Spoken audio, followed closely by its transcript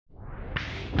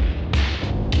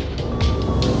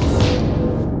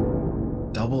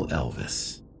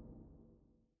Elvis.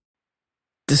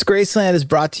 Disgraceland is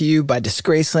brought to you by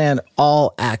Disgraceland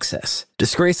All Access.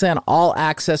 Disgraceland All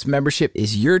Access membership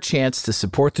is your chance to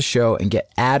support the show and get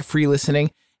ad-free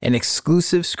listening, an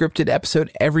exclusive scripted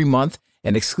episode every month,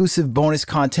 and exclusive bonus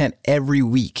content every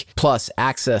week, plus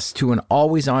access to an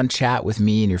always-on chat with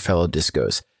me and your fellow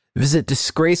discos. Visit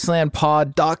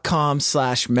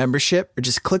disgracelandpod.com/membership or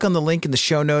just click on the link in the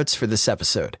show notes for this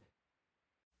episode.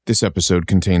 This episode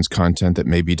contains content that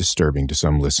may be disturbing to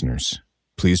some listeners.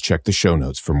 Please check the show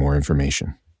notes for more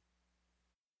information.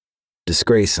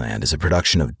 Disgraceland is a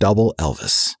production of Double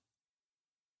Elvis.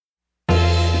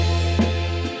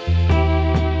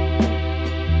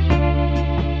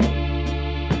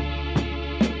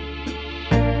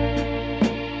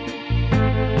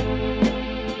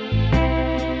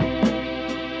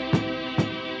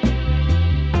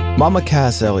 Mama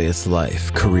Cass Elliott's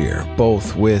life, career,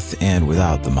 both with and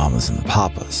without the mamas and the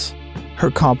papas.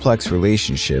 Her complex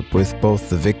relationship with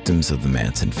both the victims of the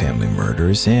Manson family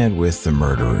murders and with the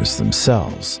murderers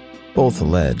themselves, both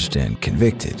alleged and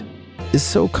convicted, is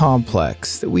so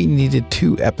complex that we needed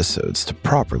 2 episodes to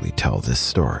properly tell this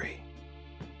story.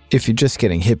 If you're just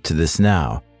getting hip to this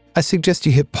now, I suggest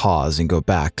you hit pause and go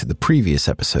back to the previous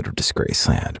episode of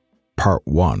Disgraceland, part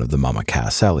 1 of the Mama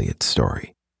Cass Elliott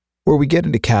story, where we get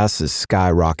into Cass's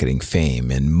skyrocketing fame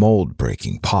and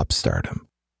mold-breaking pop stardom,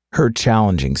 her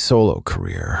challenging solo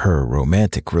career, her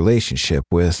romantic relationship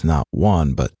with not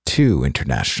 1 but 2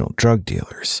 international drug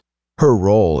dealers, her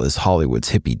role as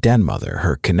Hollywood's hippie den mother,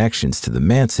 her connections to the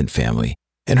Manson family,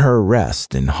 and her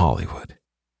arrest in Hollywood.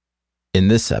 In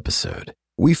this episode,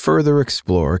 we further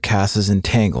explore Cass's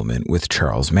entanglement with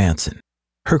Charles Manson,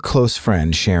 her close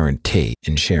friend Sharon Tate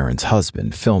and Sharon's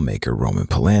husband, filmmaker Roman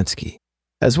Polanski,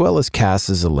 as well as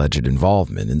Cass's alleged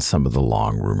involvement in some of the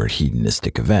long-rumored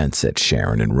hedonistic events at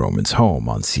Sharon and Roman's home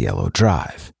on Cielo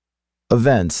Drive.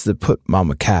 Events that put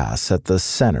Mama Cass at the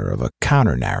center of a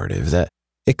counter-narrative that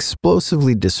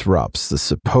explosively disrupts the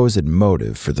supposed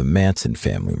motive for the Manson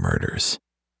family murders.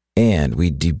 And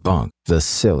we debunk the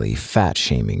silly,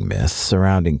 fat-shaming myth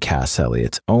surrounding Cass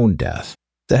Elliott's own death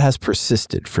that has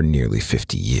persisted for nearly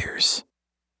 50 years.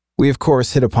 We, of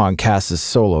course, hit upon Cass's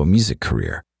solo music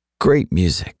career. Great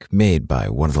music made by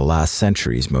one of the last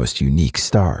century's most unique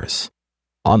stars.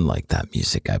 Unlike that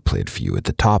music I played for you at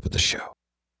the top of the show.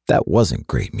 That wasn't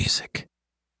great music.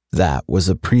 That was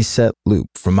a preset loop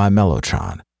from my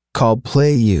Mellotron called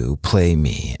Play You, Play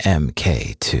Me,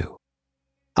 MK2.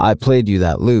 I played you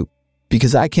that loop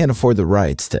because I can't afford the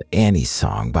rights to Annie's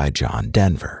song by John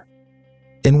Denver.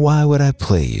 And why would I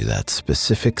play you that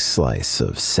specific slice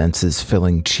of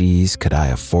senses-filling cheese? Could I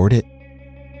afford it?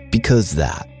 Because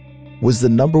that was the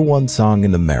 #1 song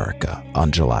in America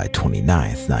on July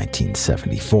 29th,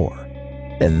 1974.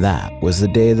 And that was the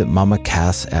day that Mama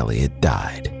Cass Elliott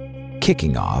died,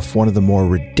 kicking off one of the more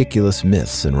ridiculous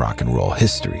myths in rock and roll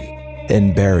history,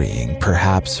 and burying,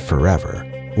 perhaps forever,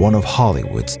 one of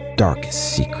Hollywood's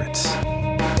darkest secrets.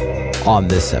 On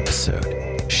this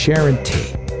episode, Sharon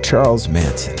Tate, Charles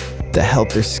Manson, the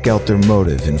helter-skelter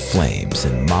motive in flames,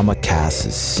 and Mama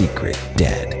Cass's secret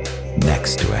dead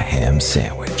next to a ham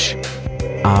sandwich.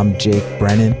 I'm Jake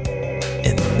Brennan,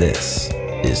 and this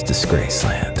is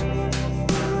Disgraceland.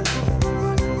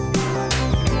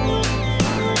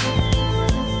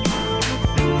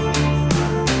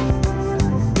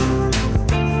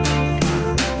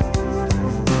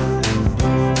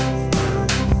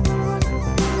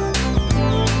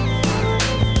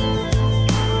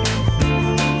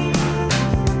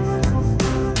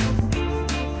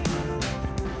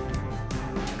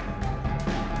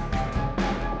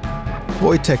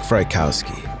 Wojtek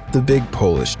Frykowski, the big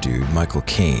Polish dude Michael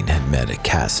Caine had met at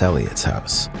Cass Elliott's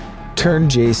house,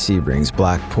 turned Jay Sebring's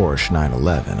black Porsche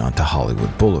 911 onto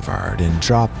Hollywood Boulevard and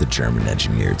dropped the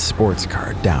German-engineered sports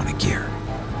car down a gear.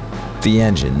 The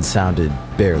engine sounded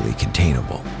barely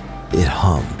containable. It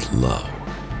hummed low,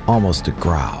 almost a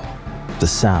growl. The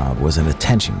sound was an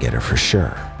attention-getter for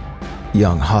sure.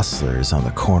 Young hustlers on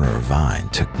the corner of Vine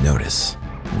took notice.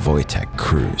 Wojtek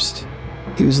cruised.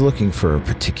 He was looking for a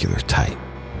particular type.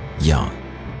 Young,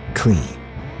 clean,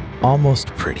 almost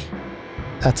pretty.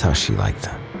 That's how she liked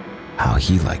them. How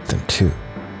he liked them too.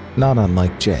 Not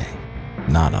unlike Jay.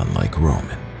 Not unlike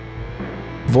Roman.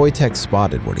 Wojtek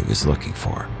spotted what he was looking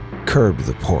for. Curbed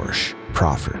the Porsche,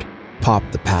 proffered,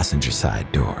 popped the passenger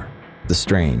side door. The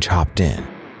strange hopped in,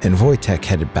 and Wojtek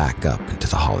headed back up into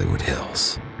the Hollywood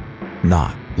Hills.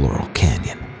 Not Laurel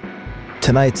Canyon.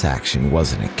 Tonight's action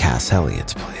wasn't at Cass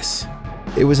Elliott's place.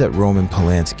 It was at Roman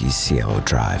Polanski's Cielo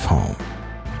Drive home.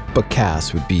 But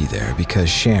Cass would be there because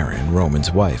Sharon,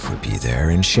 Roman's wife, would be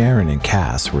there, and Sharon and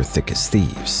Cass were thick as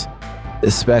thieves.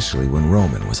 especially when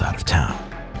Roman was out of town.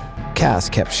 Cass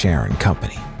kept Sharon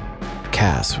company.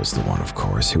 Cass was the one, of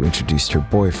course, who introduced her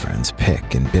boyfriends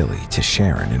Pick and Billy to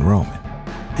Sharon and Roman,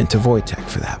 and to Wojtek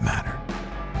for that matter.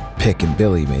 Pick and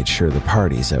Billy made sure the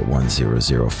parties at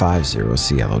 10050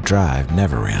 Cielo Drive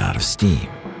never ran out of steam.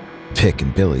 Pick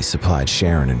and Billy supplied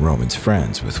Sharon and Roman's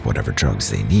friends with whatever drugs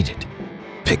they needed.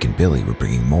 Pick and Billy were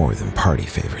bringing more than party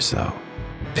favors, though.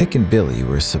 Pick and Billy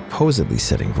were supposedly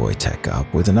setting Wojtek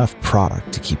up with enough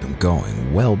product to keep him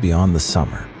going well beyond the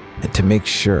summer, and to make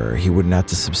sure he wouldn't have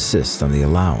to subsist on the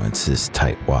allowance his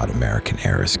tightwad American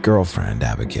heiress girlfriend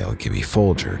Abigail Gibby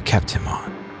Folger kept him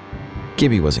on.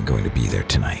 Gibby wasn't going to be there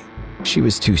tonight. She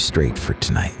was too straight for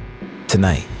tonight.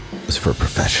 Tonight was for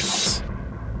professionals.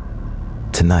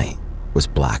 Tonight was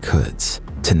Black Hoods.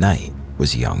 Tonight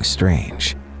was Young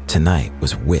Strange. Tonight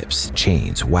was whips,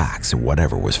 chains, wax, and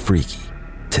whatever was freaky.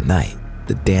 Tonight,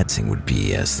 the dancing would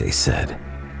be, as they said,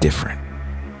 different.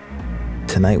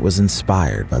 Tonight was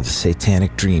inspired by the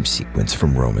satanic dream sequence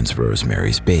from Roman's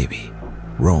Rosemary's Baby.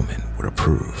 Roman would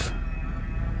approve.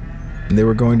 And they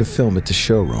were going to film it to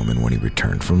show Roman when he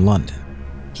returned from London.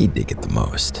 He'd dig it the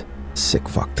most. Sick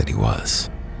fuck that he was.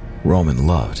 Roman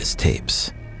loved his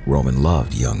tapes. Roman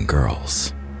loved young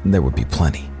girls. And there would be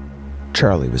plenty.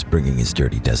 Charlie was bringing his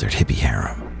dirty desert hippie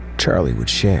harem. Charlie would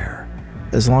share.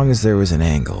 As long as there was an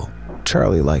angle,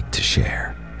 Charlie liked to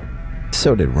share.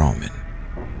 So did Roman.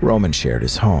 Roman shared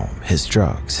his home, his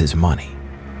drugs, his money.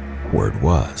 Word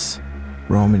was,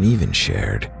 Roman even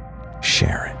shared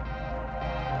Sharon.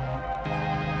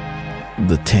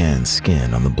 The tan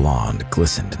skin on the blonde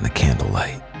glistened in the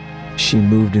candlelight. She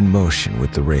moved in motion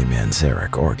with the Ray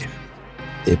Manzarek organ.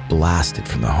 It blasted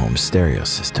from the home stereo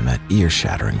system at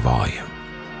ear-shattering volume.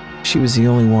 She was the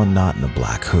only one not in a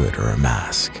black hood or a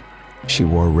mask. She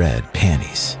wore red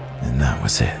panties, and that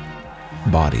was it.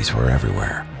 Bodies were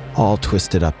everywhere, all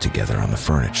twisted up together on the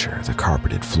furniture, the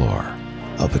carpeted floor,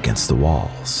 up against the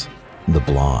walls. The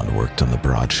blonde worked on the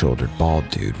broad-shouldered bald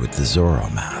dude with the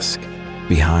Zorro mask.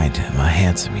 Behind him, a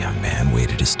handsome young man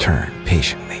waited his turn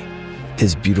patiently,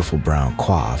 his beautiful brown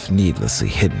coif needlessly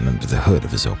hidden under the hood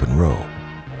of his open robe.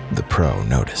 The pro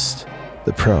noticed.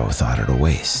 The pro thought it a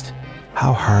waste.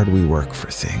 How hard we work for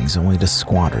things only to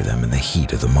squander them in the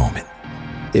heat of the moment.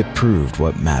 It proved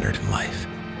what mattered in life,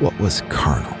 what was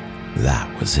carnal.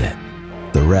 That was it.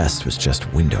 The rest was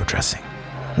just window dressing.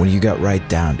 When you got right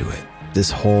down to it,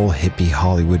 this whole hippie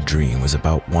Hollywood dream was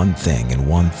about one thing and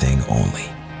one thing only: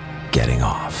 getting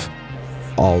off.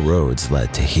 All roads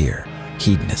led to here,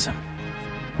 hedonism.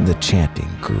 The chanting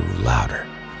grew louder,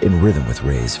 in rhythm with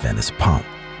Ray's Venice pump.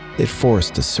 It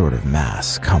forced a sort of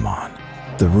mass come on.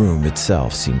 The room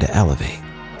itself seemed to elevate.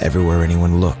 Everywhere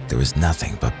anyone looked, there was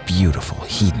nothing but beautiful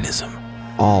hedonism.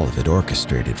 All of it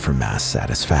orchestrated for mass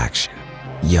satisfaction.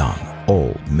 Young,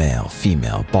 old, male,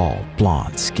 female, bald,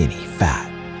 blonde, skinny, fat.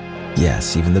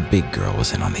 Yes, even the big girl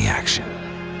was in on the action.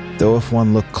 Though if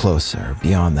one looked closer,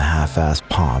 beyond the half-assed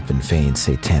pomp and feigned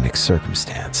satanic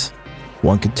circumstance,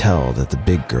 one could tell that the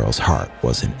big girl's heart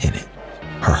wasn't in it.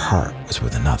 Her heart was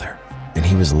with another, and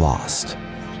he was lost,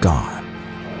 gone,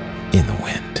 in the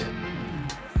wind.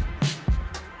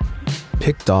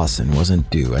 Pick Dawson wasn't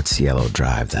due at Cielo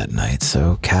Drive that night,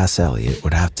 so Cass Elliot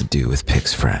would have to do with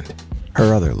Pick's friend,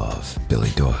 her other love,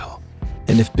 Billy Doyle.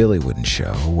 And if Billy wouldn't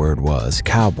show, word was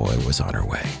Cowboy was on her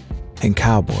way. And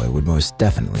Cowboy would most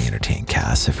definitely entertain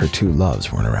Cass if her two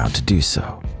loves weren't around to do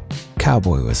so.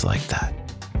 Cowboy was like that.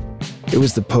 It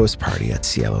was the post-party at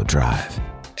Cielo Drive.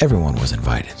 Everyone was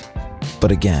invited.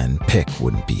 But again, Pick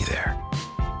wouldn't be there.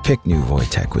 Pick knew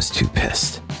Wojtek was too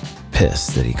pissed.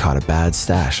 Pissed that he caught a bad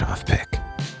stash off Pick.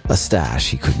 A stash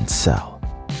he couldn't sell.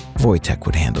 Wojtek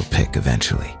would handle Pick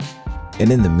eventually.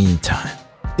 And in the meantime,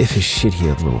 if his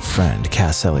shit-heeled little friend,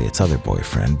 Cass Elliott's other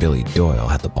boyfriend, Billy Doyle,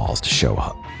 had the balls to show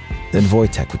up, then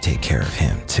Wojtek would take care of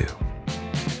him too.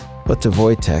 But to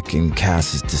Wojtek and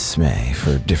Cass's dismay,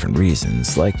 for different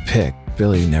reasons, like Pick,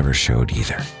 Billy never showed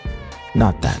either.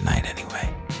 Not that night anyway.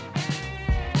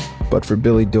 But for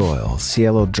Billy Doyle,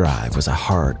 Cielo Drive was a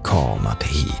hard call not to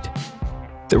heed.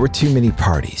 There were too many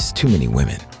parties, too many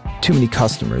women, too many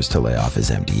customers to lay off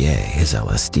his MDA, his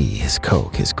LSD, his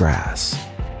coke, his grass.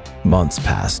 Months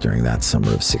passed during that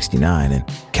summer of '69, and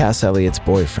Cass Elliott's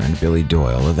boyfriend, Billy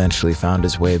Doyle, eventually found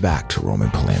his way back to Roman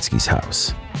Polanski's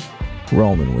house.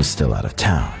 Roman was still out of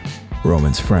town.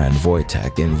 Roman's friend,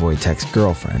 Wojtek, and Wojtek's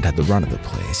girlfriend had the run of the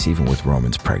place, even with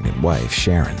Roman's pregnant wife,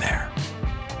 Sharon, there.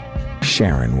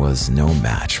 Sharon was no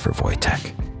match for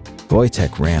Wojtek.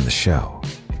 Wojtek ran the show.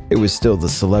 It was still the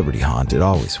celebrity haunt it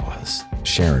always was.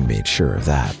 Sharon made sure of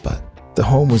that, but The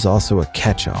home was also a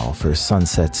catch-all for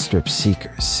Sunset Strip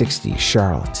seekers, 60s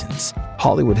charlatans,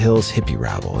 Hollywood Hills hippie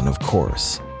rabble, and of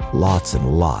course, lots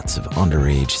and lots of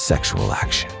underage sexual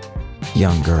action.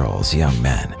 Young girls, young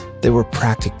men, they were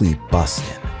practically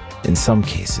busted. In some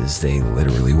cases, they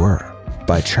literally were.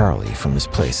 By Charlie from his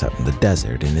place up in the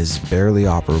desert in his barely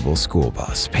operable school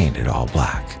bus painted all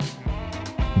black.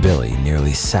 Billy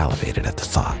nearly salivated at the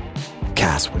thought.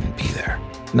 Cass wouldn't be there.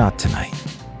 Not tonight.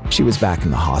 She was back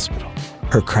in the hospital.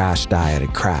 Her crash diet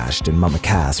had crashed and Mama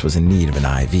Cass was in need of an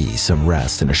IV, some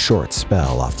rest, and a short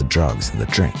spell off the drugs and the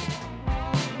drink.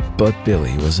 But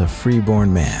Billy was a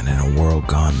freeborn man in a world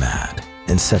gone mad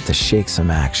and set to shake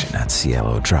some action at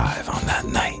Cielo Drive on that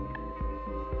night.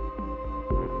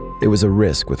 It was a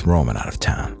risk with Roman out of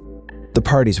town. The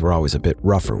parties were always a bit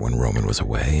rougher when Roman was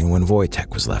away and when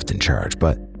Wojtek was left in charge,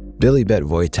 but Billy bet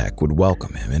Wojtek would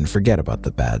welcome him and forget about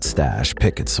the bad stash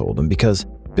Pick had sold him because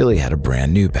Billy had a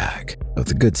brand new bag of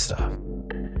the good stuff.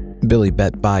 Billy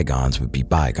bet bygones would be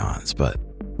bygones, but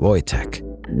Wojtek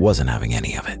wasn't having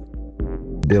any of it.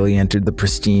 Billy entered the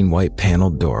pristine white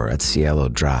paneled door at Cielo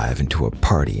Drive into a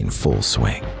party in full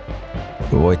swing.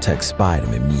 Wojtek spied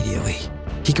him immediately.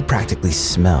 He could practically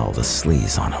smell the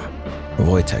sleaze on him.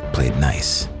 Wojtek played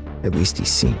nice. At least he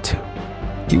seemed to.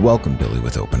 He welcomed Billy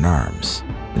with open arms,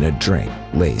 and a drink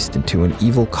laced into an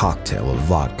evil cocktail of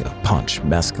vodka, punch,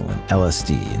 mescaline,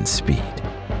 LSD, and speed.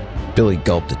 Billy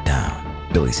gulped it down.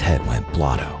 Billy's head went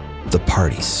blotto. The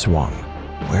party swung.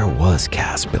 Where was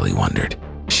Cass, Billy wondered.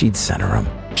 She'd center him.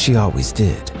 She always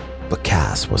did. But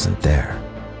Cass wasn't there.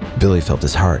 Billy felt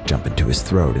his heart jump into his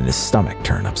throat and his stomach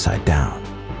turn upside down.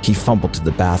 He fumbled to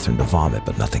the bathroom to vomit,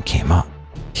 but nothing came up.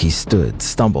 He stood,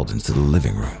 stumbled into the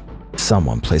living room.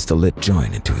 Someone placed a lit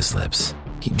joint into his lips.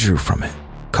 He drew from it,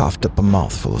 coughed up a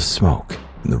mouthful of smoke,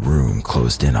 and the room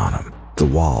closed in on him. The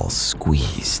walls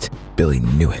squeezed. Billy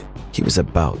knew it. He was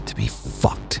about to be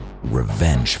fucked.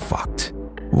 Revenge fucked.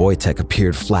 Wojtek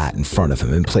appeared flat in front of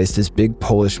him and placed his big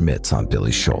Polish mitts on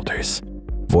Billy's shoulders.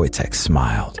 Wojtek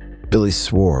smiled. Billy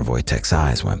swore Wojtek's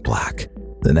eyes went black.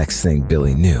 The next thing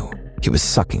Billy knew, he was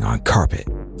sucking on carpet,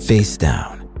 face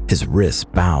down, his wrists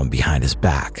bound behind his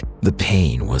back. The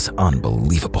pain was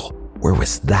unbelievable. Where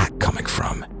was that coming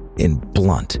from? In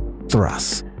blunt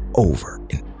thrusts, over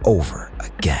and over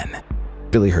again.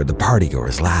 Billy heard the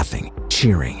partygoers laughing,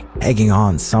 cheering, egging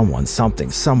on someone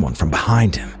from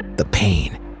behind him. The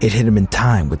pain, it hit him in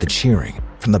time with the cheering,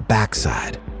 from the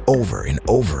backside, over and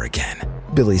over again.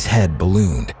 Billy's head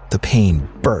ballooned, the pain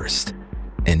burst,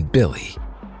 and Billy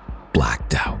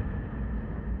blacked out.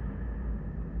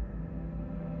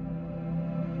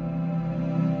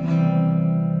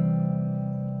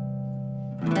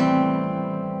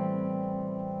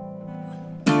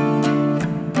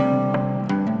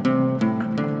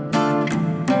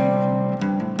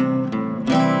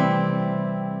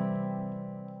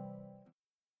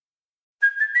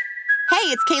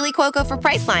 It's Kaylee Cuoco for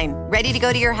Priceline. Ready to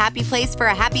go to your happy place for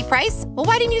a happy price? Well,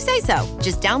 why didn't you say so?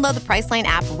 Just download the Priceline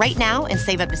app right now and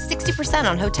save up to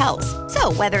 60% on hotels.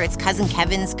 So whether it's Cousin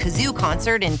Kevin's Kazoo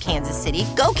Concert in Kansas City,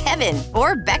 go Kevin,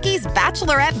 or Becky's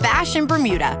Bachelorette Bash in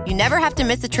Bermuda, you never have to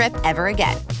miss a trip ever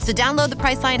again. So download the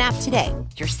Priceline app today.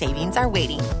 Your savings are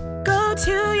waiting. Go to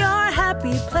your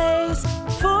happy place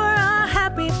for a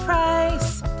happy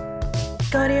price.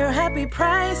 Go to your happy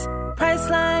price,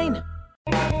 Priceline.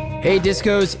 Hey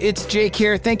Discos, it's Jake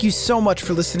here. Thank you so much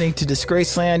for listening to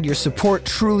Disgraceland. Your support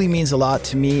truly means a lot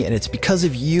to me, and it's because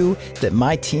of you that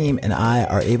my team and I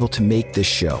are able to make this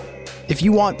show. If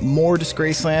you want more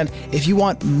Disgraceland, if you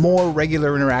want more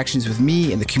regular interactions with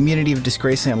me and the community of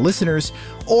Disgraceland listeners,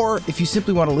 or if you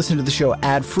simply want to listen to the show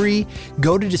ad-free,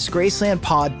 go to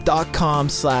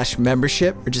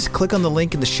disgracelandpod.com/membership or just click on the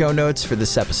link in the show notes for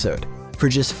this episode. For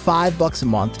just $5 a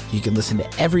month, you can listen to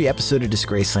every episode of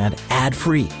Disgraceland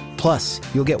ad-free. Plus,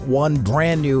 you'll get one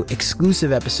brand new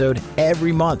exclusive episode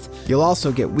every month. You'll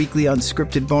also get weekly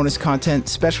unscripted bonus content,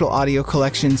 special audio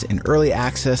collections, and early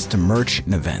access to merch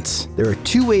and events. There are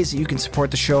 2 ways that you can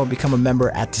support the show and become a member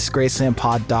at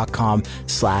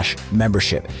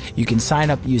disgracelandpod.com/membership. You can sign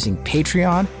up using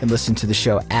Patreon and listen to the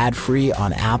show ad-free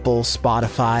on Apple,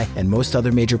 Spotify, and most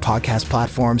other major podcast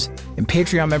platforms. And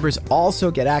Patreon members also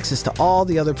get access to all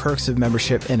the other perks of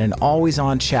membership and an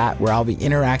always-on chat where I'll be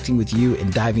interacting with you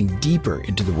and diving deeper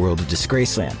into the world of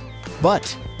Disgraceland.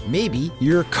 But maybe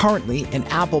you're currently an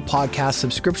Apple Podcast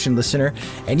subscription listener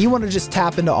and you want to just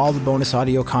tap into all the bonus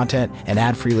audio content and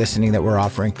ad-free listening that we're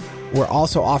offering. We're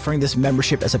also offering this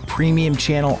membership as a premium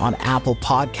channel on Apple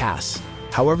Podcasts.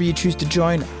 However you choose to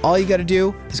join, all you got to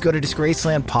do is go to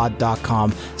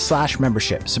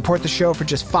disgracelandpod.com/membership. Support the show for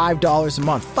just $5 a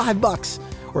month, $5.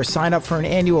 or sign up for an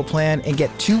annual plan and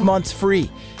get 2 months free.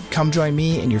 Come join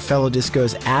me and your fellow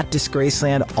discos at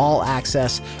Disgraceland All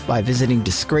Access by visiting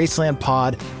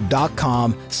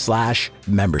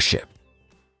disgracelandpod.com/membership.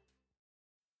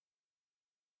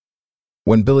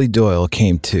 When Billy Doyle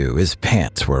came to, his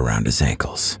pants were around his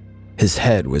ankles. His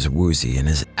head was woozy and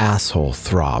his asshole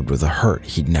throbbed with a hurt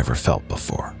he'd never felt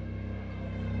before.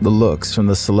 The looks from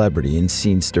the celebrity and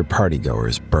scenester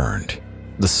partygoers burned.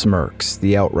 The smirks,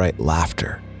 the outright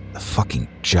laughter, the fucking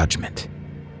judgment.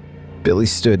 Billy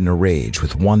stood in a rage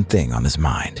with one thing on his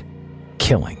mind: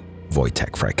 killing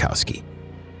Wojtek Frykowski.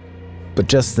 But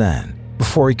just then,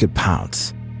 before he could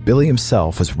pounce, Billy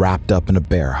himself was wrapped up in a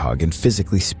bear hug and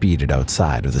physically speeded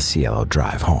outside of the Cielo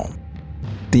drive home.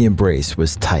 The embrace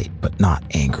was tight but not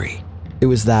angry. It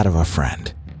was that of a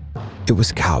friend. It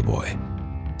was Cowboy.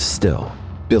 Still,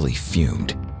 Billy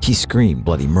fumed. He screamed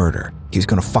bloody murder. He was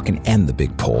gonna fucking end the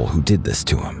big pole who did this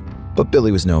to him. But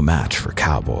Billy was no match for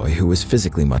Cowboy, who was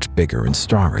physically much bigger and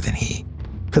stronger than he.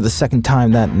 For the second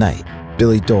time that night,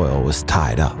 Billy Doyle was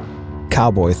tied up.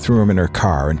 Cowboy threw him in her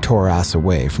car and tore ass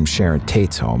away from Sharon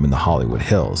Tate's home in the Hollywood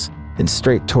Hills and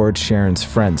straight toward Sharon's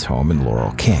friend's home in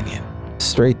Laurel Canyon,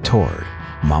 straight toward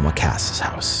Mama Cass's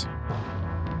house.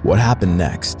 What happened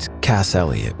next, Cass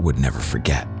Elliot would never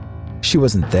forget. She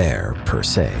wasn't there, per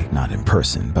se, not in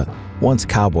person, but once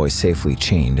Cowboy safely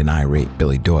chained an irate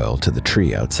Billy Doyle to the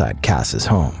tree outside Cass's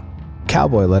home,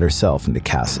 Cowboy let herself into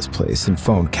Cass's place and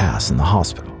phoned Cass in the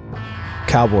hospital.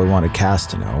 Cowboy wanted Cass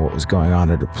to know what was going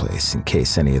on at her place in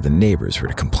case any of the neighbors were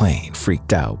to complain,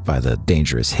 freaked out by the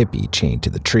dangerous hippie chained to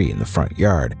the tree in the front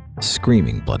yard,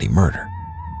 screaming bloody murder.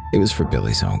 It was for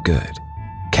Billy's own good.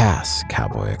 Cass,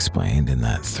 Cowboy explained in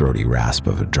that throaty rasp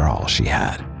of a drawl she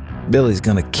had. Billy's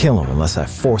gonna kill him unless I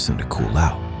force him to cool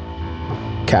out.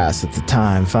 Cass at the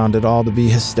time found it all to be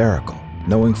hysterical,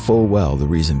 knowing full well the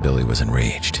reason Billy was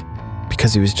enraged.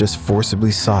 Because he was just forcibly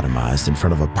sodomized in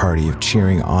front of a party of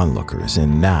cheering onlookers,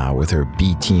 and now with her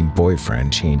B-team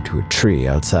boyfriend chained to a tree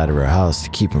outside of her house to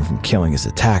keep him from killing his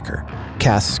attacker,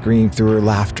 Cass screamed through her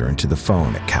laughter into the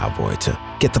phone at Cowboy to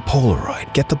get the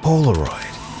Polaroid, get the Polaroid.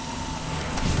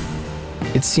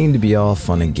 It seemed to be all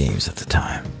fun and games at the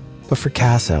time, but for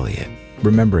Cass Elliot,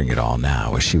 remembering it all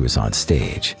now as she was on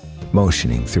stage,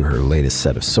 motioning through her latest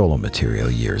set of solo material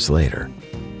years later,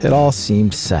 it all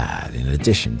seemed sad in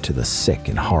addition to the sick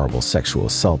and horrible sexual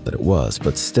assault that it was,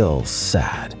 but still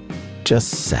sad. Just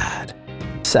sad.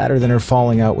 Sadder than her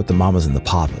falling out with the Mamas and the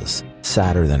Papas,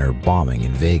 sadder than her bombing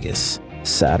in Vegas,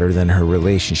 sadder than her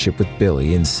relationship with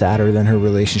Billy, and sadder than her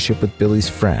relationship with Billy's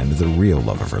friend, the real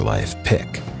love of her life,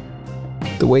 Pick.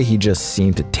 The way he just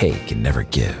seemed to take and never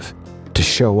give, to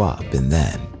show up and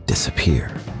then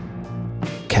disappear.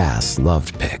 Cass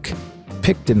loved Pick.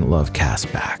 Pick didn't love Cass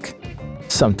back.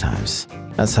 Sometimes,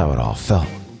 that's how it all felt.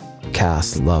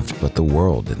 Cass loved, but the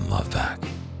world didn't love back.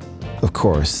 Of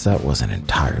course, that wasn't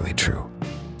entirely true.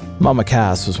 Mama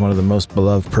Cass was one of the most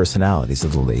beloved personalities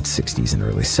of the late 60s and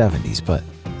early 70s, but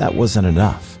that wasn't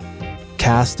enough.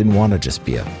 Cass didn't want to just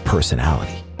be a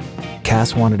personality.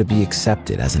 Cass wanted to be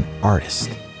accepted as an artist,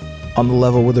 on the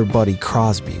level with her buddy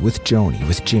Crosby, with Joni,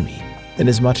 with Jimmy, and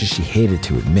as much as she hated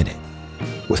to admit it,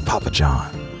 with Papa John.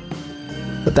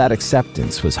 But that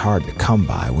acceptance was hard to come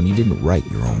by when you didn't write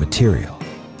your own material,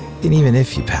 and even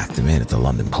if you packed them in at the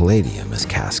London Palladium as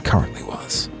Cass currently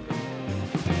was.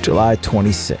 July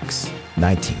 26,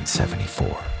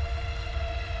 1974.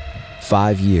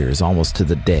 5 years almost to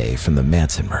the day from the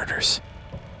Manson murders.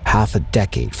 Half a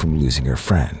decade from losing her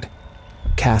friend.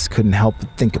 Cass couldn't help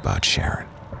but think about Sharon.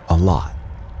 A lot.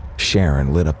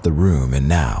 Sharon lit up the room, and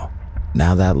now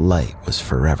that light was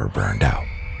forever burned out.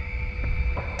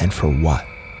 And for what?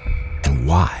 And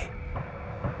why?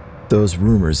 Those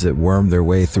rumors that wormed their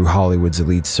way through Hollywood's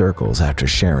elite circles after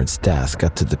Sharon's death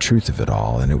got to the truth of it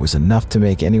all, and it was enough to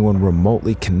make anyone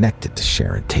remotely connected to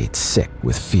Sharon Tate sick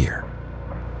with fear.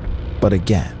 But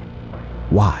again,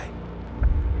 why?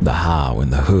 The how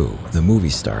and the who, the movie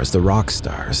stars, the rock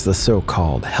stars, the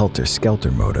so-called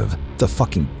helter-skelter motive, the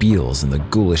fucking Beatles and the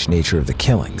ghoulish nature of the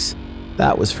killings,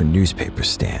 that was for newspaper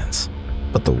stands.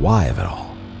 But the why of it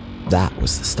all, that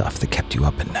was the stuff that kept you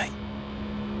up at night.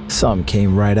 Some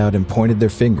came right out and pointed their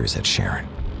fingers at Sharon,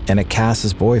 and at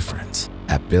Cass's boyfriends,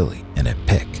 at Billy, and at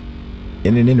Pick.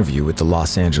 In an interview with the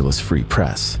Los Angeles Free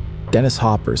Press, Dennis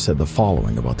Hopper said the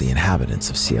following about the inhabitants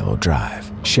of Cielo Drive,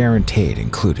 Sharon Tate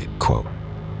included, quote,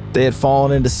 "They had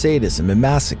fallen into sadism and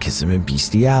masochism and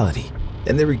bestiality,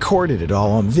 and they recorded it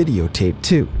all on videotape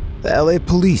too. The LA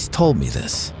police told me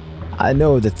this. I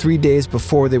know that 3 days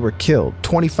before they were killed,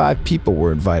 25 people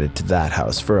were invited to that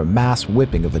house for a mass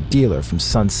whipping of a dealer from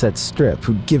Sunset Strip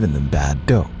who'd given them bad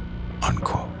dope.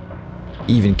 unquote.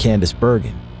 Even Candace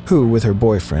Bergen, who, with her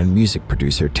boyfriend, music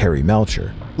producer Terry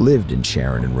Melcher, lived in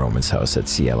Sharon and Roman's house at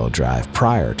Cielo Drive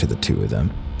prior to the two of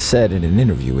them, said in an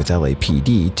interview with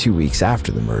LAPD 2 weeks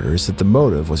after the murders that the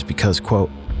motive was because,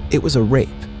 quote, it was a rape,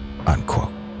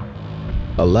 unquote.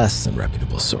 A less than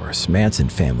reputable source, Manson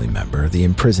family member, the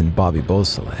imprisoned Bobby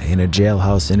Beausoleil, in a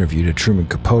jailhouse interview to Truman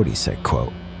Capote said,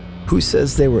 quote, who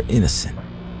says they were innocent?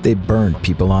 They burned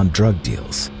people on drug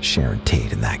deals, Sharon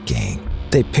Tate and that gang.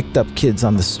 They picked up kids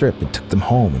on the strip and took them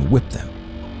home and whipped them,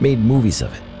 made movies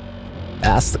of it.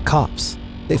 Ask the cops,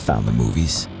 they found the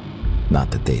movies.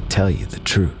 Not that they'd tell you the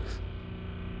truth.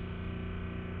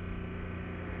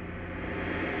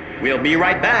 We'll be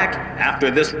right back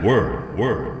after this word.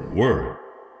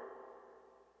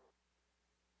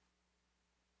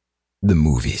 The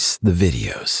movies, the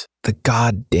videos, the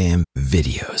goddamn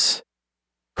videos.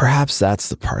 Perhaps that's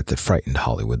the part that frightened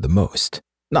Hollywood the most.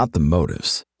 Not the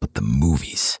motives, but the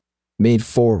movies. Made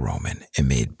for Roman and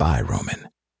made by Roman.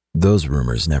 Those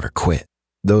rumors never quit.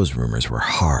 Those rumors were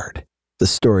hard. The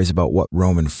stories about what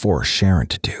Roman forced Sharon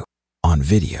to do, on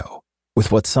video,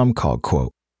 with what some called,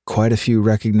 quote, quite a few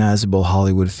recognizable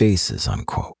Hollywood faces,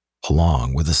 unquote,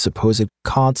 along with a supposed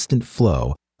constant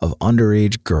flow of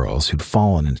underage girls who'd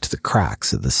fallen into the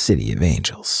cracks of the City of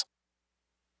Angels.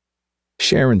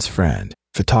 Sharon's friend,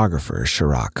 photographer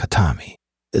Shirak Hatami,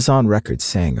 is on record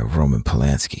saying of Roman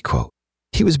Polanski, quote,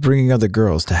 he was bringing other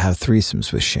girls to have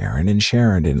threesomes with Sharon, and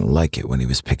Sharon didn't like it when he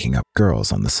was picking up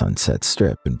girls on the Sunset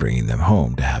Strip and bringing them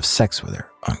home to have sex with her,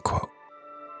 unquote.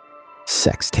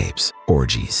 Sex tapes,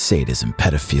 orgies, sadism,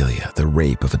 pedophilia, the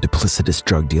rape of a duplicitous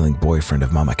drug-dealing boyfriend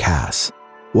of Mama Cass.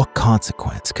 What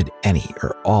consequence could any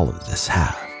or all of this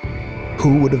have?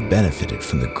 Who would have benefited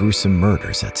from the gruesome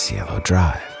murders at Cielo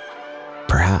Drive?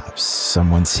 Perhaps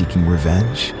someone seeking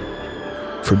revenge?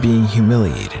 For being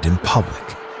humiliated in public?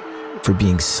 For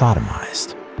being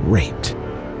sodomized, raped?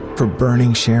 For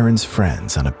burning Sharon's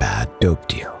friends on a bad dope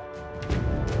deal?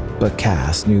 But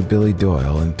Cass knew Billy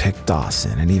Doyle and Pick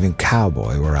Dawson and even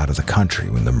Cowboy were out of the country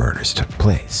when the murders took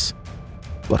place.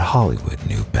 But Hollywood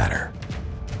knew better.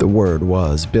 The word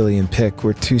was Billy and Pick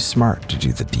were too smart to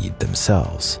do the deed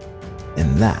themselves.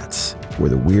 And that's where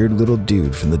the weird little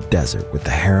dude from the desert with the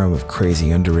harem of crazy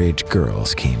underage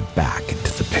girls came back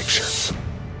into the picture.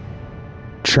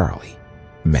 Charlie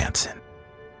Manson.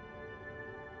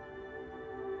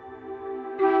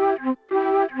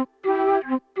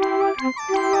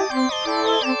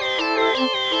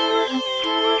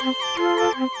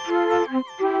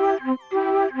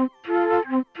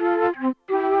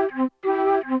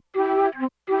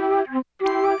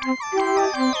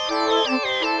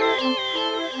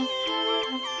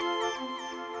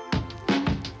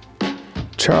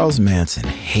 Charles Manson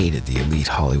hated the elite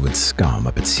Hollywood scum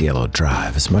up at Cielo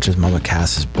Drive as much as Mama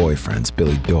Cass's boyfriends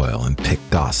Billy Doyle and Pick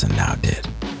Dawson now did.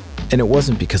 And it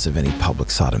wasn't because of any public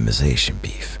sodomization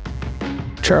beef.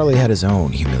 Charlie had his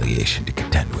own humiliation to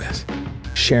contend with.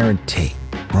 Sharon Tate,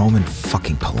 Roman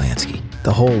fucking Polanski,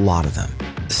 the whole lot of them,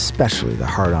 especially the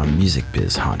hard-on music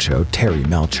biz honcho Terry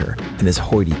Melcher and his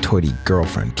hoity-toity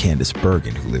girlfriend Candace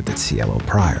Bergen who lived at Cielo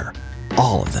prior.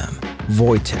 All of them,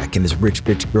 Wojtek and his rich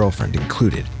bitch girlfriend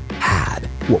included, had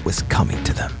what was coming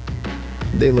to them.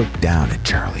 They looked down at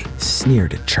Charlie,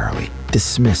 sneered at Charlie,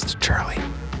 dismissed Charlie.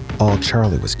 All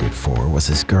Charlie was good for was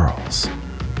his girls.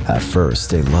 At first,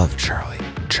 they loved Charlie.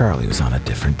 Charlie was on a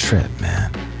different trip,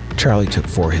 man. Charlie took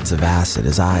 4 hits of acid,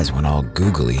 his eyes went all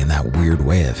googly in that weird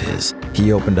way of his.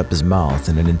 He opened up his mouth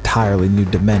and an entirely new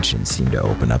dimension seemed to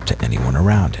open up to anyone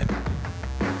around him.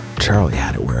 Charlie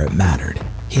had it where it mattered.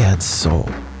 He had soul.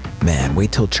 Man,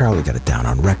 wait till Charlie got it down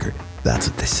on record. That's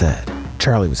what they said.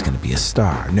 Charlie was going to be a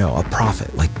star, no, a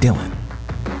prophet like Dylan.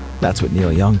 That's what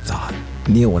Neil Young thought.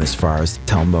 Neil went as far as to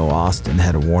tell Mo Austin,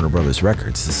 head of Warner Brothers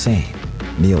Records, the same.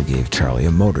 Neil gave Charlie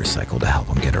a motorcycle to help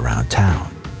him get around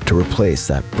town, to replace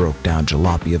that broke-down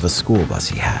jalopy of a school bus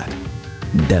he had.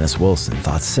 Dennis Wilson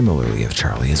thought similarly of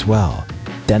Charlie as well.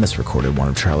 Dennis recorded one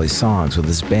of Charlie's songs with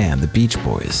his band, the Beach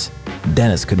Boys.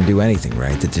 Dennis couldn't do anything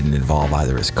right that didn't involve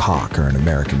either his cock or an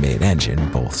American-made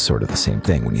engine, both sort of the same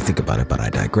thing when you think about it, but I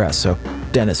digress. So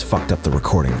Dennis fucked up the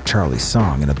recording of Charlie's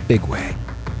song in a big way.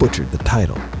 Butchered the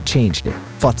title, changed it,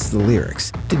 futzed the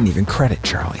lyrics, didn't even credit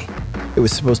Charlie. It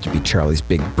was supposed to be Charlie's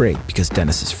big break because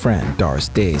Dennis's friend, Doris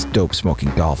Day's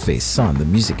dope-smoking doll-faced son, the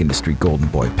music industry golden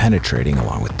boy penetrating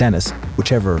along with Dennis,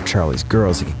 whichever of Charlie's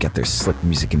girls he could get their slick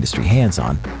music industry hands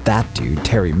on, that dude,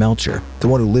 Terry Melcher, the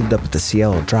one who lived up at the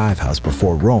Cielo Drive house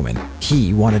before Roman,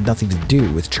 he wanted nothing to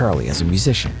do with Charlie as a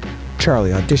musician.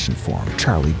 Charlie auditioned for him,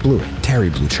 Charlie blew it, Terry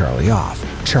blew Charlie off,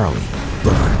 Charlie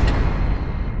burned.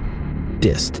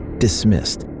 Dissed,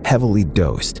 dismissed, heavily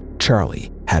dosed,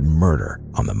 Charlie had murder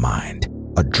on the mind.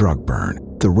 A drug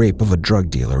burn, the rape of a drug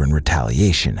dealer in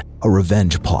retaliation, a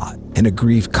revenge plot, an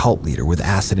aggrieved cult leader with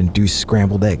acid-induced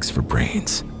scrambled eggs for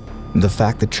brains. The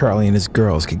fact that Charlie and his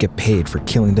girls could get paid for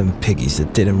killing them piggies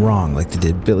that did him wrong like they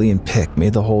did Billy and Pick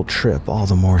made the whole trip all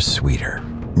the more sweeter.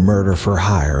 Murder for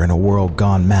hire in a world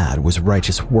gone mad was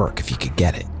righteous work if you could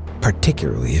get it,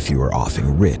 particularly if you were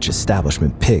offing rich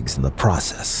establishment pigs in the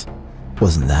process.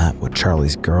 Wasn't that what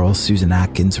Charlie's girl, Susan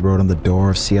Atkins, wrote on the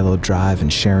door of Cielo Drive in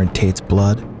Sharon Tate's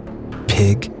blood?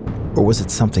 Pig? Or was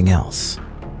it something else?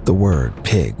 The word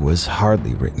pig was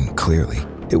hardly written clearly.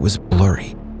 It was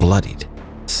blurry, bloodied.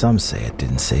 Some say it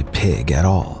didn't say pig at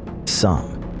all.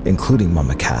 Some, including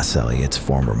Mama Cass Elliott's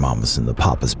former Mamas and the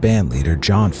Papas band leader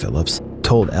John Phillips,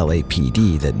 told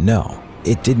LAPD that no,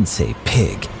 it didn't say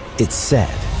pig. It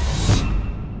said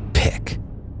pick.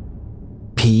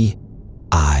 P-I-C.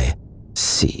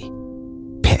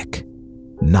 Pick,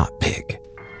 not pig.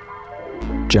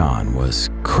 John was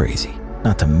crazy,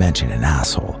 not to mention an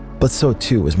asshole, but so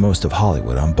too was most of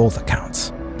Hollywood on both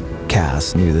accounts.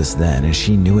 Cass knew this then and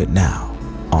she knew it now,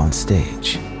 on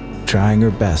stage, trying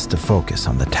her best to focus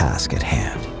on the task at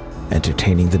hand,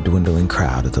 entertaining the dwindling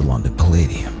crowd at the London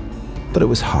Palladium. But it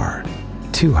was hard,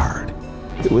 too hard.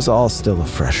 It was all still a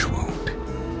fresh wound.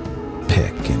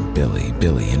 Pick and Billy,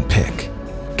 Billy and Pick.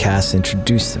 Cass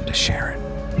introduced them to Sharon.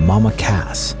 Mama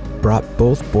Cass brought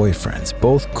both boyfriends,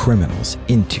 both criminals,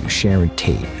 into Sharon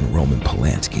Tate and Roman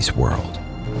Polanski's world.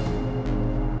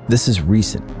 This is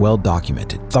recent,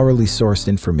 well-documented, thoroughly sourced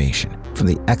information from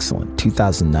the excellent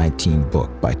 2019 book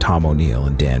by Tom O'Neill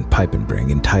and Dan Piepenbring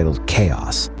entitled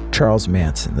Chaos, Charles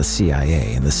Manson, the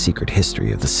CIA, and the Secret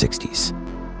History of the 60s.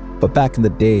 But back in the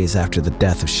days after the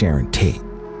death of Sharon Tate,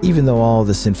 even though all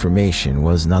this information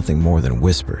was nothing more than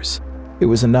whispers, it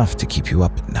was enough to keep you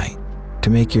up at night, to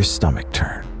make your stomach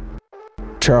turn.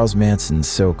 Charles Manson's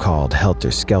so-called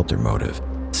helter-skelter motive,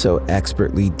 so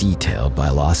expertly detailed by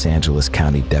Los Angeles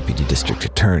County Deputy District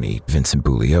Attorney Vincent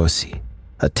Bugliosi,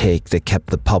 a take that kept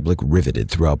the public riveted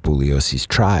throughout Bugliosi's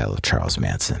trial of Charles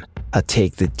Manson, a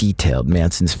take that detailed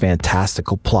Manson's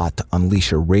fantastical plot to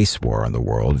unleash a race war on the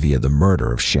world via the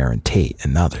murder of Sharon Tate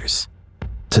and others.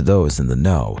 To those in the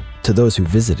know, to those who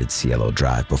visited Cielo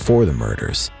Drive before the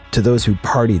murders, to those who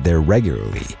partied there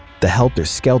regularly, the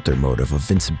helter-skelter motive of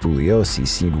Vincent Bugliosi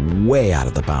seemed way out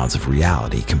of the bounds of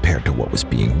reality compared to what was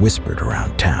being whispered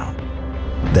around town.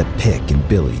 That Pick and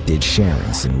Billy did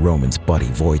Sharon's and Roman's buddy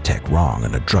Wojtek wrong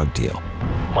on a drug deal.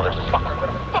 Motherfucker, I'm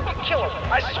gonna fucking kill him!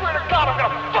 I swear to God, I'm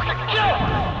gonna fucking kill him!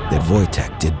 That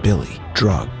Wojtek did Billy,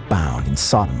 drugged, bound, and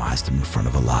sodomized him in front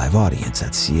of a live audience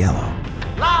at Cielo.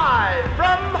 Live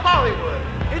from Hollywood,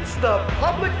 it's the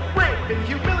public rape and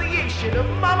humiliation of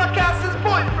Mama Cass's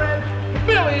boyfriend,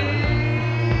 Billy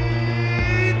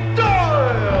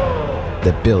Doyle!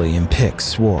 That Billy and Pick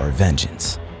swore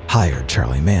vengeance, hired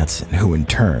Charlie Manson, who in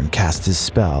turn cast his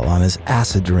spell on his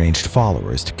acid-deranged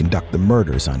followers to conduct the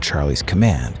murders on Charlie's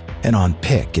command and on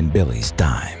Pick and Billy's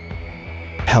dime.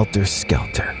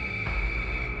 Helter-skelter.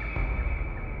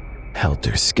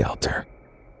 Helter-skelter.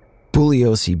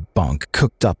 Bugliosi bunk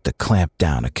cooked up to clamp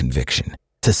down a conviction,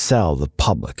 to sell the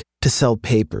public, to sell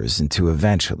papers and to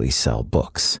eventually sell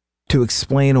books, to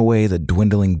explain away the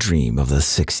dwindling dream of the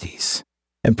 60s,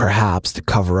 and perhaps to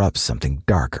cover up something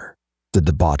darker, the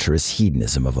debaucherous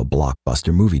hedonism of a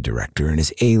blockbuster movie director and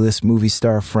his A-list movie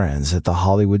star friends at the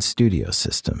Hollywood studio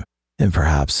system, and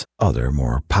perhaps other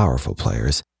more powerful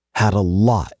players, had a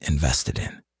lot invested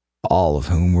in, all of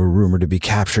whom were rumored to be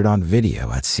captured on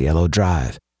video at Cielo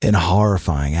Drive in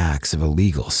horrifying acts of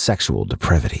illegal sexual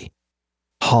depravity.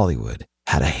 Hollywood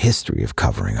had a history of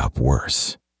covering up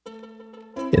worse.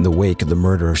 In the wake of the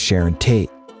murder of Sharon Tate,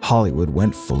 Hollywood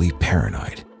went fully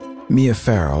paranoid. Mia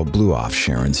Farrow blew off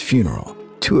Sharon's funeral,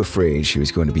 too afraid she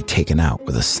was going to be taken out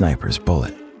with a sniper's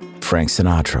bullet. Frank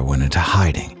Sinatra went into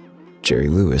hiding. Jerry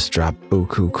Lewis dropped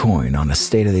beaucoup coin on a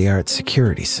state-of-the-art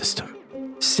security system.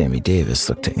 Sammy Davis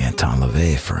looked to Anton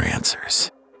LaVey for answers.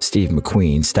 Steve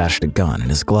McQueen stashed a gun in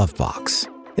his glove box.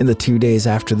 In the 2 days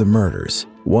after the murders,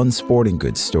 one sporting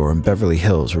goods store in Beverly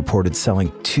Hills reported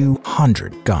selling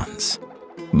 200 guns.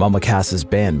 Mama Cass's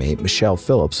bandmate Michelle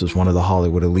Phillips was one of the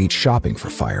Hollywood elite shopping for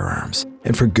firearms,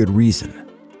 and for good reason.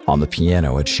 On the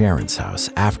piano at Sharon's house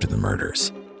after the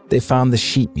murders, they found the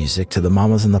sheet music to the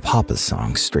Mamas and the Papas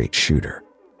song Straight Shooter.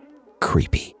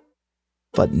 Creepy.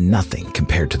 But nothing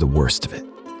compared to the worst of it,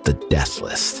 the death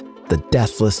list. The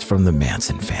death list from the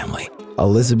Manson family.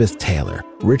 Elizabeth Taylor,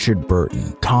 Richard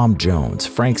Burton, Tom Jones,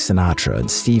 Frank Sinatra,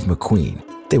 and Steve McQueen.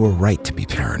 They were right to be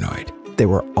paranoid. They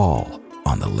were all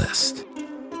on the list.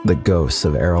 The ghosts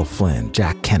of Errol Flynn,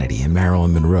 Jack Kennedy, and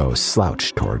Marilyn Monroe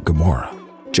slouched toward Gomorrah.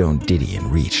 Joan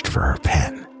Didion reached for her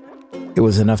pen. It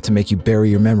was enough to make you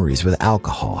bury your memories with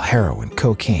alcohol, heroin,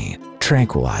 cocaine,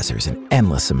 tranquilizers, and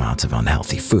endless amounts of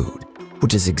unhealthy food,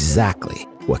 which is exactly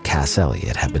what Cass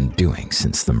Elliot had been doing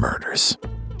since the murders.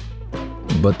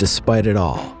 But despite it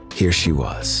all, here she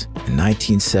was, in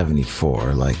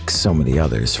 1974, like so many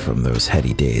others from those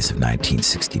heady days of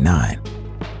 1969,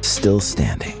 still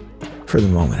standing, for the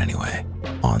moment anyway,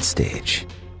 on stage,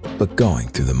 but going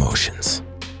through the motions.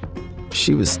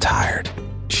 She was tired.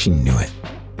 She knew it,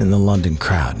 and the London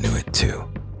crowd knew it too.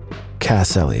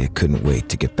 Cass Elliot couldn't wait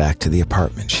to get back to the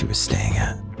apartment she was staying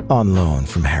at, on loan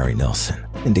from Harry Nilsson,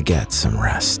 and to get some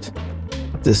rest.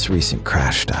 This recent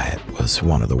crash diet was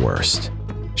one of the worst.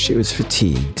 She was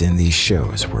fatigued, and these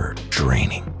shows were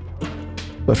draining.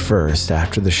 But first,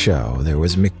 after the show, there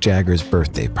was Mick Jagger's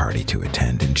birthday party to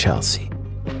attend in Chelsea.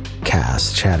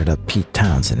 Cass chatted up Pete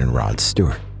Townsend and Rod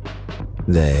Stewart.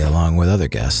 They, along with other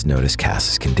guests, noticed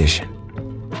Cass's condition.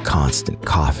 Constant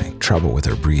coughing, trouble with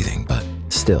her breathing, but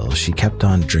still, she kept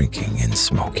on drinking and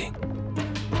smoking.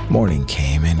 Morning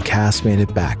came, and Cass made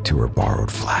it back to her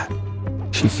borrowed flat.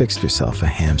 She fixed herself a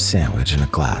ham sandwich and a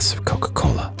glass of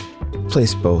Coca-Cola,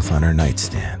 placed both on her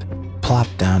nightstand,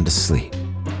 plopped down to sleep,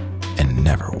 and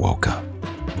never woke up.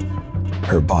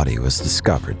 Her body was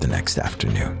discovered the next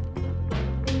afternoon.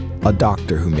 A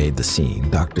doctor who made the scene,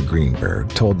 Dr. Greenberg,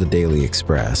 told the Daily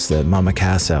Express that Mama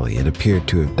Cass Elliot appeared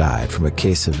to have died from a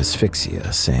case of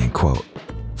asphyxia, saying, quote,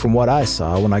 "From what I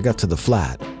saw when I got to the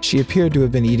flat, she appeared to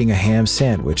have been eating a ham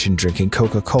sandwich and drinking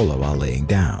Coca-Cola while laying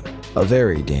down. A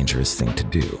very dangerous thing to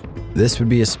do. This would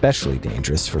be especially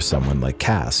dangerous for someone like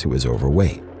Cass who was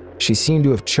overweight. She seemed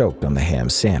to have choked on the ham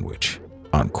sandwich,"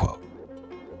 unquote.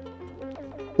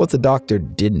 What the doctor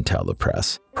didn't tell the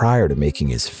press, prior to making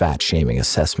his fat-shaming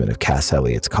assessment of Cass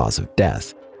Elliot's cause of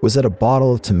death, was that a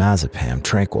bottle of temazepam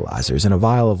tranquilizers and a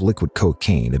vial of liquid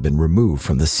cocaine had been removed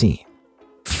from the scene.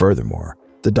 Furthermore,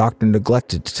 the doctor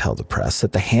neglected to tell the press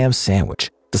that the ham sandwich,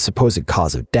 the supposed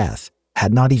cause of death,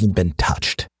 had not even been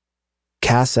touched.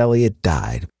 Cass Elliot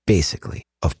died, basically,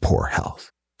 of poor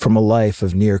health, from a life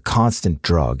of near constant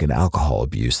drug and alcohol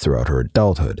abuse throughout her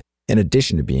adulthood, in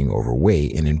addition to being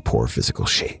overweight and in poor physical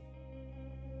shape.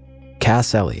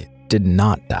 Cass Elliot did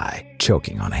not die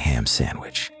choking on a ham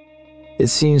sandwich. It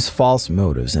seems false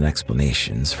motives and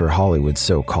explanations for Hollywood's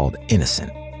so-called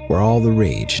innocent were all the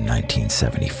rage in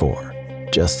 1974,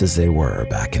 just as they were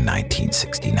back in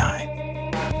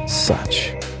 1969.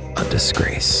 Such a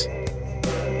disgrace.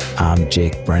 I'm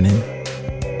Jake Brennan,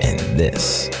 and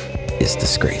this is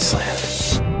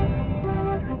Disgraceland.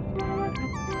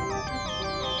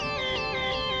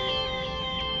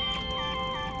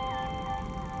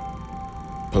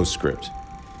 Postscript,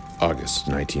 August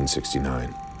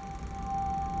 1969.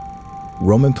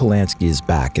 Roman Polanski is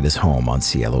back at his home on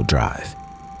Cielo Drive,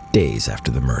 days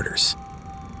after the murders.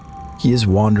 He is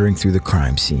wandering through the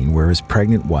crime scene where his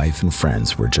pregnant wife and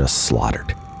friends were just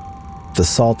slaughtered. The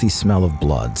salty smell of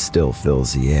blood still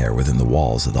fills the air within the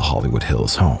walls of the Hollywood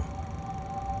Hills home.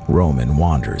 Roman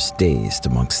wanders dazed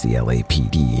amongst the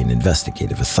LAPD and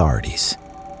investigative authorities.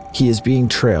 He is being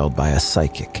trailed by a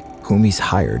psychic whom he's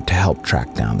hired to help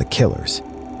track down the killers,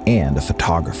 and a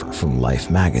photographer from Life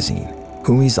magazine,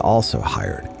 whom he's also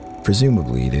hired,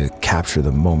 presumably to capture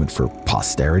the moment for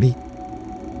posterity.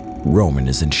 Roman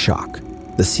is in shock.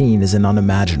 The scene is an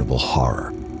unimaginable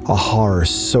horror, a horror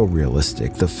so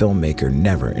realistic the filmmaker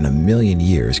never in a million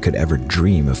years could ever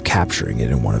dream of capturing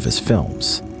it in one of his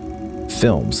films.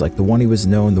 Films like the one he was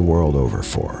known the world over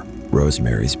for,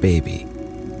 Rosemary's Baby,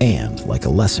 and like a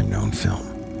lesser-known film,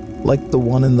 like the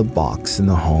one in the box in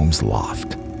the home's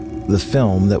loft. The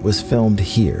film that was filmed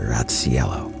here at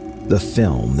Cielo. The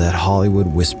film that Hollywood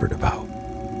whispered about.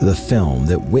 The film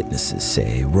that witnesses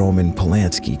say Roman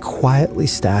Polanski quietly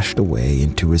stashed away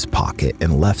into his pocket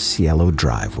and left Cielo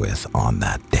Drive with on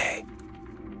that day.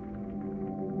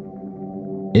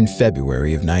 In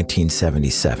February of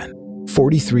 1977,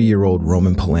 43-year-old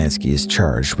Roman Polanski is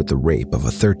charged with the rape of a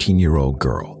 13-year-old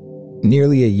girl.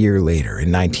 Nearly a year later,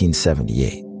 in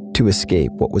 1978, to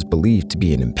escape what was believed to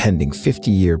be an impending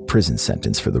 50-year prison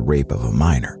sentence for the rape of a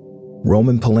minor,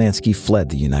 Roman Polanski fled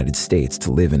the United States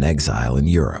to live in exile in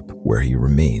Europe, where he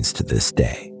remains to this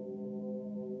day.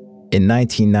 In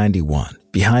 1991,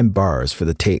 behind bars for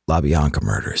the Tate LaBianca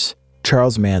murders,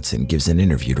 Charles Manson gives an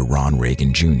interview to Ron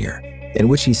Reagan Jr., in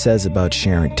which he says about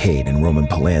Sharon Tate and Roman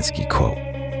Polanski, quote,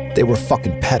 "They were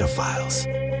fucking pedophiles.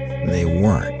 They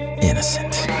weren't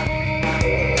innocent."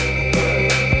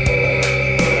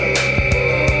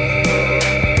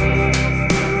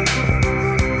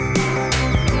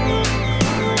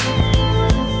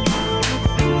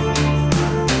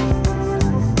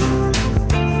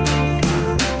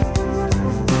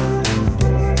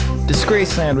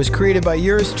 Disgraceland was created by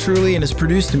yours truly and is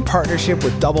produced in partnership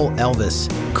with Double Elvis.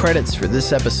 Credits for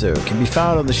this episode can be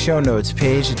found on the show notes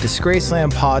page at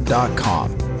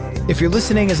disgracelandpod.com. If you're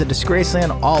listening as a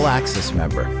Disgraceland All Access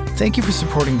member, thank you for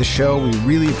supporting the show. We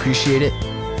really appreciate it.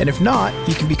 And if not,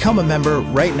 you can become a member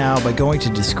right now by going to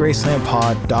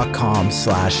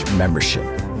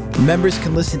disgracelandpod.com/membership. Members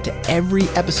can listen to every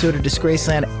episode of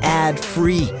Disgraceland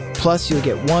ad-free. Plus, you'll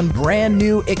get one brand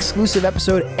new exclusive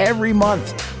episode every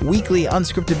month. Weekly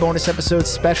unscripted bonus episodes,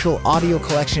 special audio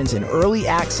collections, and early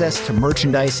access to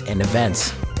merchandise and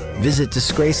events. Visit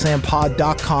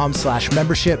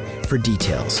disgracelandpod.com/membership for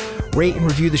details. Rate and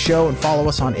review the show and follow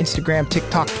us on Instagram,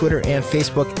 TikTok, Twitter, and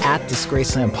Facebook at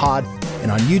DisgracelandPod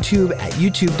and on YouTube at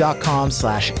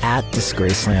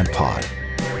youtube.com/@DisgracelandPod.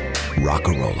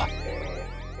 Rock-a-rolla.